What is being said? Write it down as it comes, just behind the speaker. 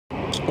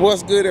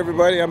What's good,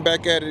 everybody? I'm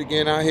back at it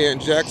again out here in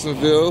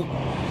Jacksonville,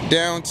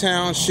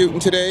 downtown, shooting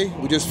today.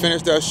 We just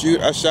finished our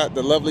shoot. I shot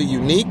the lovely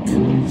Unique.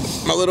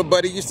 My little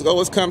buddy used to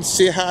always come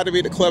say hi to me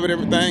at the club and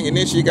everything, and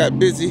then she got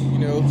busy, you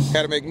know,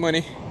 had to make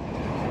money.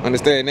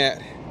 Understand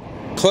that.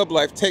 Club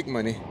life take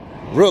money,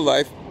 real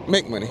life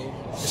make money.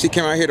 She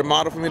came out here to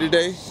model for me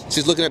today.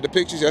 She's looking at the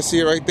pictures. Y'all see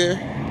her right there.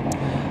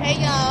 Hey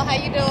y'all, how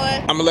you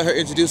doing? I'm gonna let her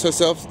introduce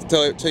herself,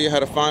 tell you how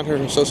to find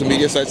her social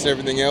media sites and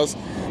everything else.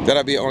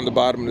 That'll be on the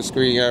bottom of the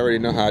screen. You already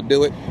know how I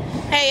do it.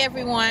 Hey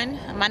everyone,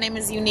 my name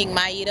is Unique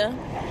Maida.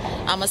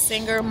 I'm a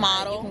singer,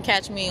 model. You can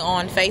catch me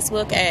on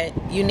Facebook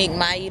at Unique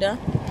Maida,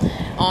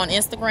 on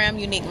Instagram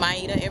Unique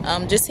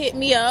Maida. Just hit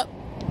me up,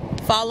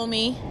 follow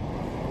me,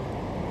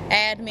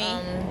 add me.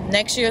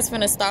 Next year is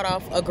gonna start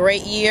off a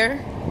great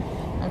year.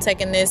 I'm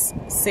taking this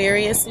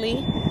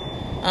seriously.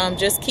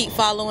 Just keep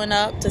following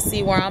up to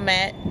see where I'm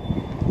at.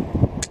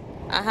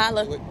 I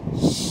holla.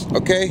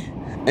 Okay,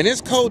 and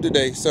it's cold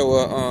today,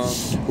 so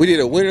we did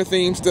a winter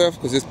theme stuff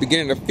because it's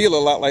beginning to feel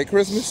a lot like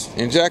Christmas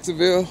in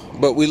Jacksonville.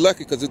 But we're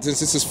lucky because since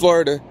this is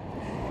Florida,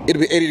 it'll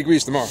be 80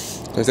 degrees tomorrow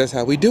because that's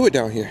how we do it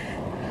down here.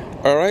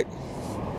 All right.